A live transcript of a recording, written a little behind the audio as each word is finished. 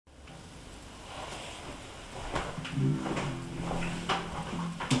If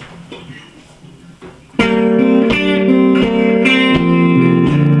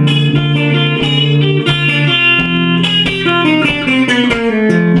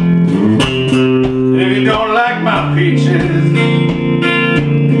you don't like my peaches,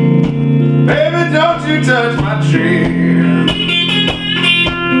 baby, don't you touch my tree.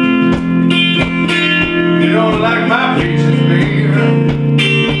 You don't like my peaches, baby,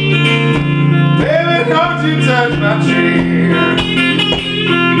 baby, don't you touch my tree.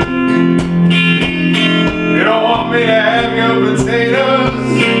 You don't want me to have your potatoes,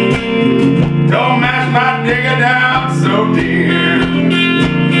 don't mash my digger down so dear.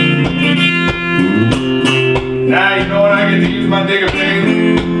 Now you know what I get to use my digger,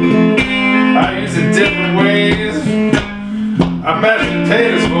 baby. I use it different ways. I mash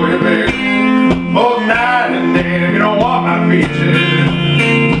potatoes for you, baby, both night and day. If you don't want my peaches,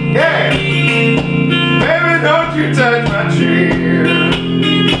 yeah, baby, don't you touch my tree.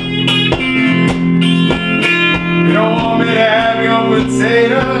 You don't want me to have your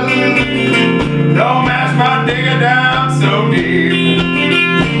potatoes, don't mash my digger down so deep.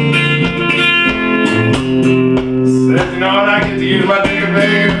 Said you know what I get to use my digger,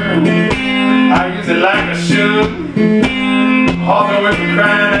 baby. I use it like I should. Although if I'm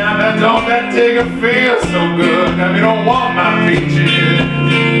crying out, now don't that digger feel so good. Now if you don't want my peaches,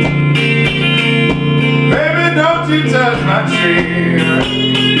 baby, don't you touch my tree.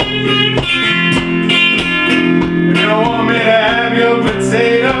 If you don't want me to have your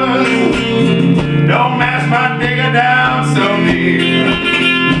potatoes, don't mash my digger down so deep.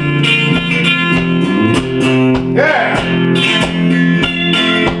 Yeah.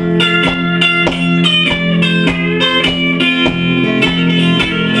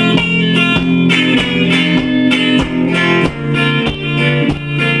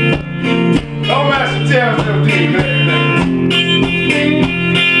 Don't mash the tail so deep, baby.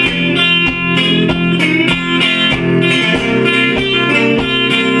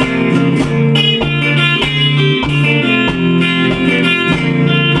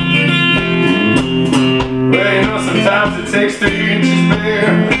 Sometimes it takes 3 inches,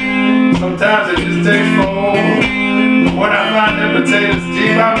 baby. Sometimes it just takes 4. When I find the potatoes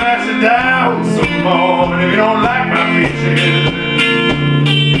deep, I mash it down some more. But if you don't like my peaches,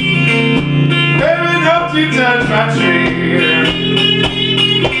 baby, don't you touch my tree.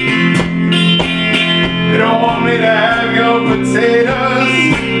 You don't want me to have your potatoes,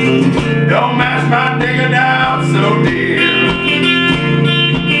 don't mash my digger down so deep.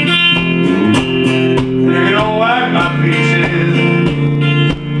 Peaches,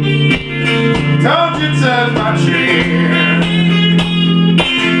 don't you touch my tree.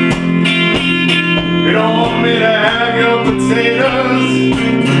 You don't want me to have your potatoes,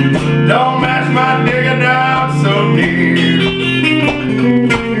 don't